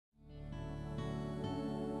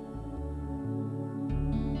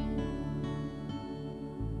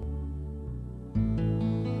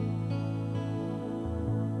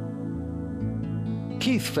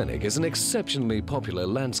Keith Fenwick is an exceptionally popular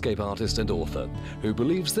landscape artist and author who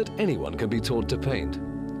believes that anyone can be taught to paint.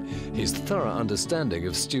 His thorough understanding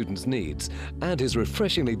of students' needs and his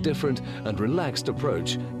refreshingly different and relaxed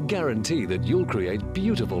approach guarantee that you'll create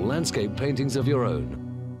beautiful landscape paintings of your own.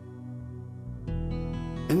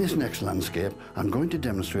 In this next landscape, I'm going to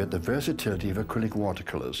demonstrate the versatility of acrylic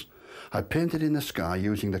watercolours. I painted in the sky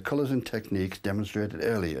using the colours and techniques demonstrated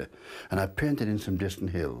earlier, and I painted in some distant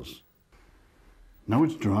hills. Now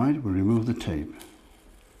it's dried, we'll remove the tape.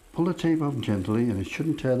 Pull the tape off gently and it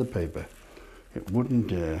shouldn't tear the paper. It wouldn't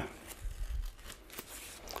dare.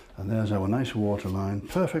 And there's our nice water line,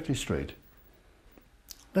 perfectly straight.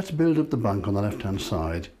 Let's build up the bank on the left-hand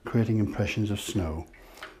side, creating impressions of snow.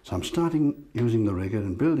 So I'm starting using the rigger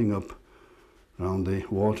and building up around the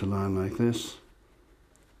water line like this.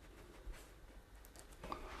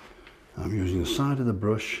 I'm using the side of the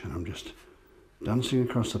brush and I'm just dancing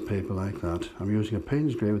across the paper like that. I'm using a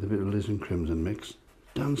Payne's grey with a bit of alizarin crimson mix.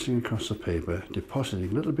 Dancing across the paper,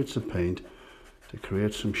 depositing little bits of paint to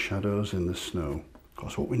create some shadows in the snow. Of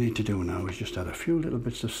course, what we need to do now is just add a few little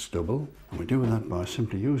bits of stubble, and we do that by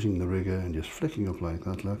simply using the rigger and just flicking up like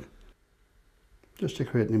that, look. Just to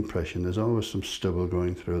create an impression. There's always some stubble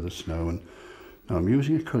going through the snow, and now I'm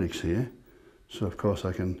using acrylics here, so of course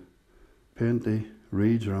I can paint the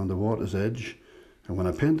reeds around the water's edge, and when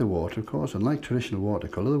I paint the water, of course, unlike traditional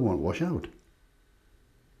watercolour, they won't wash out.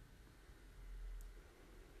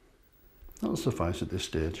 That'll suffice at this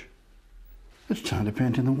stage. It's time to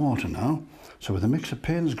paint in the water now. So with a mix of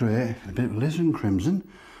Payne's grey and a bit of alizarin crimson,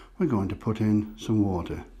 we're going to put in some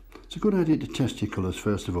water. It's a good idea to test your colours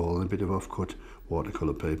first of all on a bit of off-cut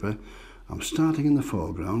watercolour paper. I'm starting in the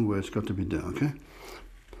foreground where it's got to be darker,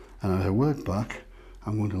 and as I work back,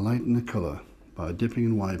 I'm going to lighten the colour by dipping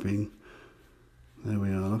and wiping. There we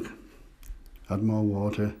are, look. Add more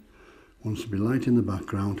water. Wants to be light in the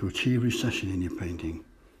background to achieve recession in your painting.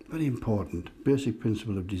 Very important, basic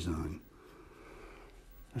principle of design.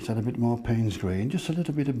 Let's add a bit more Payne's grey and just a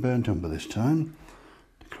little bit of burnt umber this time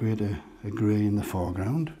to create a grey in the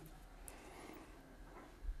foreground.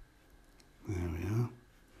 There we are.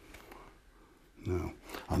 Now,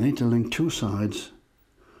 I need to link two sides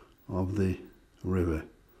of the river.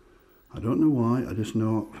 I don't know why, I just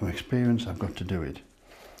know from experience I've got to do it.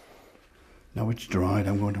 Now it's dried,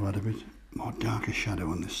 I'm going to add a bit more darker shadow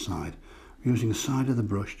on this side. I'm using the side of the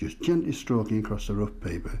brush, just gently stroking across the rough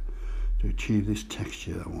paper to achieve this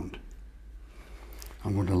texture I want.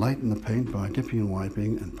 I'm going to lighten the paint by dipping and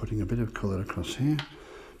wiping and putting a bit of colour across here,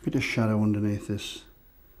 a bit of shadow underneath this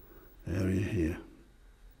area here.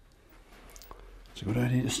 It's a good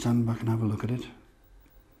idea to stand back and have a look at it.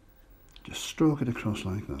 Just stroke it across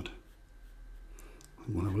like that.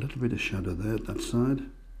 I'm going to have a little bit of shadow there at that side,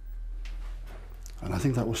 and I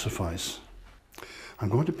think that will suffice. I'm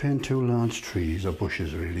going to paint two large trees, or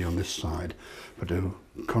bushes really, on this side, but to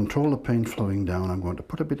control the paint flowing down I'm going to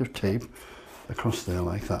put a bit of tape across there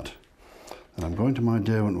like that. And I'm going to my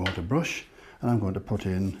Derwent water brush and I'm going to put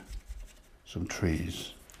in some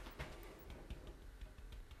trees.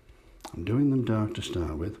 I'm doing them dark to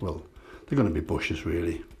start with. Well, they're going to be bushes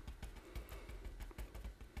really.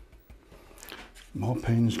 More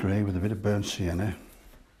Payne's grey with a bit of burnt sienna.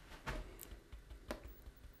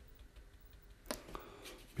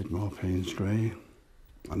 Bit more Payne's grey.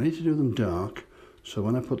 I need to do them dark so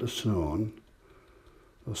when I put the snow on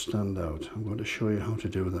they'll stand out. I'm going to show you how to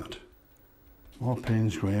do that. More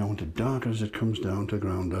Payne's grey. I want it darker as it comes down to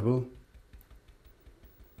ground level.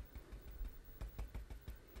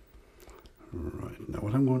 Right, now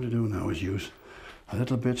what I'm going to do now is use a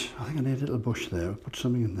little bit, I think I need a little bush there, put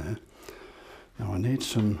something in there. Now I need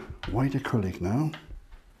some white acrylic now.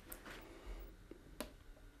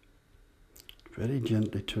 Very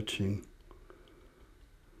gently touching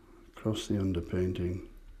across the underpainting,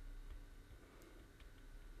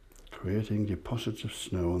 creating deposits of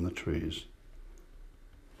snow on the trees.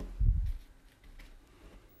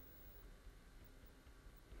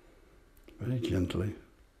 Very gently,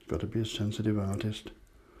 got to be a sensitive artist.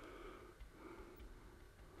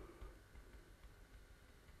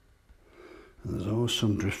 And there's always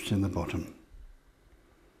some drifts in the bottom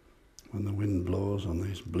when the wind blows on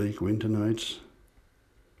these bleak winter nights.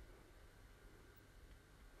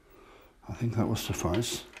 I think that will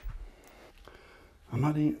suffice. I'm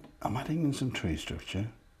adding in some tree structure,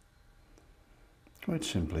 quite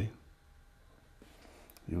simply,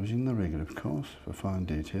 using the rigger of course for fine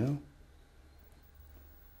detail.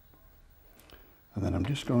 And then I'm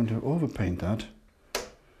just going to overpaint that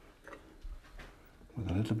with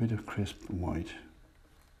a little bit of crisp white.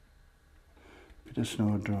 A bit of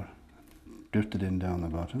snow drifted in down the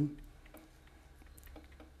bottom.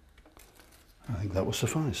 I think that will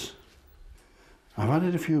suffice. I've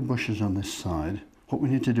added a few bushes on this side. What we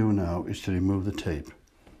need to do now is to remove the tape.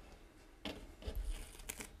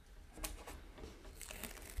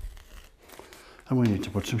 And we need to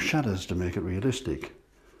put some shadows to make it realistic.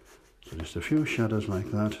 So just a few shadows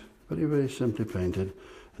like that, very, very simply painted,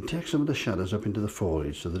 and take some of the shadows up into the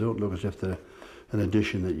foliage so they don't look as if they're an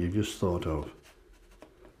addition that you just thought of.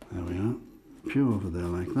 There we are, a few over there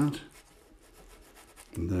like that,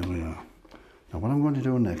 and there we are. Now what I'm going to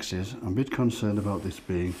do next is, I'm a bit concerned about this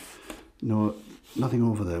being nothing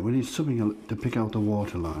over there. We need something to pick out the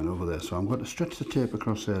water line over there, so I'm going to stretch the tape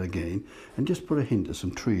across there again and just put a hint of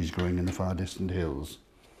some trees growing in the far distant hills.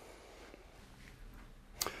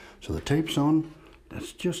 So the tape's on.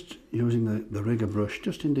 That's just using the rigger brush,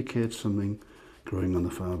 just indicates something growing on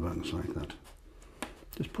the far banks like that.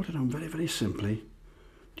 Just put it on very, very simply.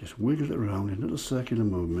 Just wiggle it around in little circular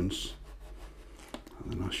movements,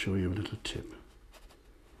 and then I'll show you a little tip.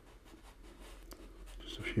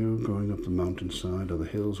 Just a few going up the mountainside or the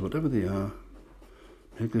hills, whatever they are,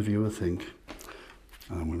 make the viewer think.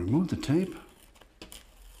 And I'm going to remove the tape,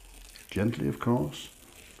 gently of course,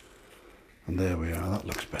 and there we are, that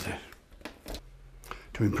looks better.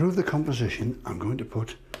 To improve the composition, I'm going to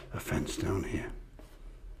put a fence down here,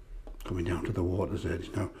 coming down to the water's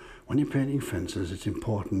edge. Now, when you're painting fences, it's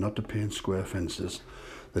important not to paint square fences.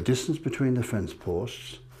 The distance between the fence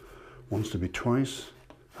posts wants to be twice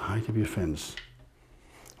the height of your fence.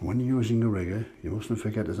 And when you're using a rigger, you mustn't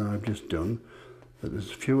forget, as I've just done, that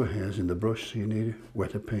there's fewer hairs in the brush, so you need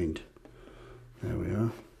wetter paint. There we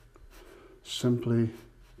are. Simply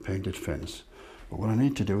painted fence. But what I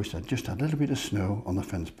need to do is just add a little bit of snow on the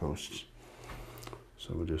fence posts.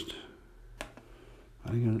 So we're just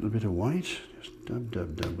adding a little bit of white, just dab,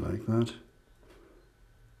 dab, dab like that.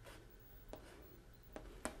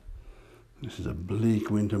 This is a bleak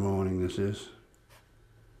winter morning, this is.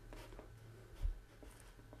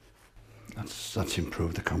 That's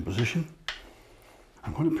improved the composition.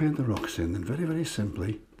 I'm going to paint the rocks in, and very, very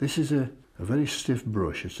simply, this is a very stiff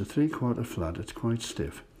brush. It's a 3/4 flat, it's quite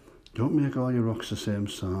stiff. Don't make all your rocks the same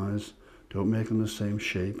size, don't make them the same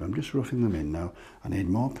shape. I'm just roughing them in now. I need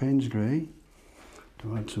more Payne's grey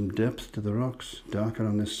to add some depth to the rocks, darker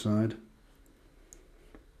on this side.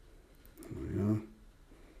 There we are,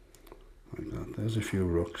 like that. There's a few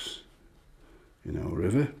rocks in our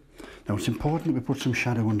river. Now it's important that we put some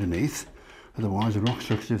shadow underneath, otherwise the rocks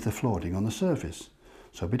look as if they're floating on the surface.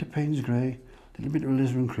 So a bit of Payne's grey, a little bit of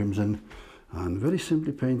alizarin crimson, and very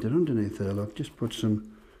simply painted underneath there, look, just put some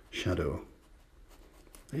shadow.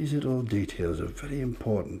 These little details are very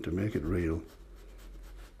important to make it real.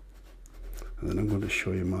 And then I'm going to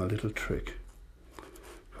show you my little trick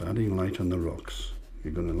for adding light on the rocks.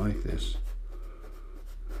 You're going to like this.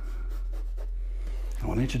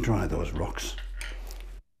 Now I need to dry those rocks.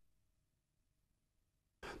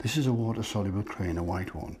 This is a water-soluble crane, a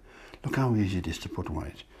white one. Look how easy it is to put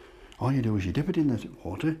white. All you do is you dip it in the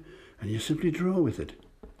water and you simply draw with it.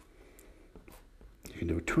 You can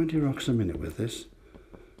do 20 rocks a minute with this.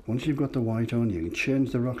 Once you've got the white on, you can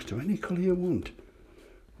change the rocks to any colour you want.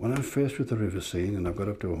 When I'm faced with the river scene and I've got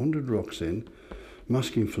up to 100 rocks in,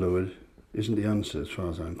 masking fluid isn't the answer as far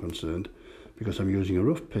as I'm concerned, because I'm using a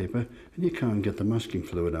rough paper and you can't get the masking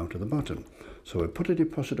fluid out of the bottom. So I put a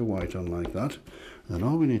deposit of white on like that, and then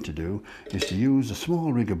all we need to do is to use a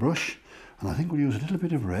small rigger brush, and I think we'll use a little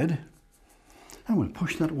bit of red, and we'll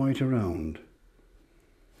push that white around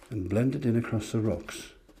and blend it in across the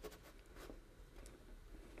rocks.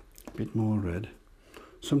 A bit more red.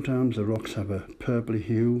 Sometimes the rocks have a purpley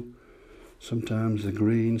hue, sometimes the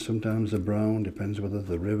green, sometimes the brown, depends whether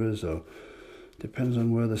they're rivers or depends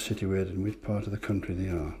on where they're situated and which part of the country they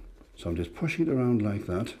are. So I'm just pushing it around like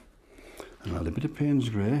that, and I'll add a bit of Payne's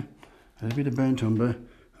grey, a little bit of burnt umber.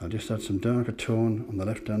 I'll just add some darker tone on the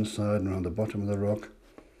left hand side and around the bottom of the rock.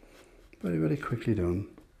 Very, very quickly done.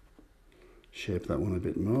 Shape that one a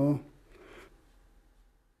bit more.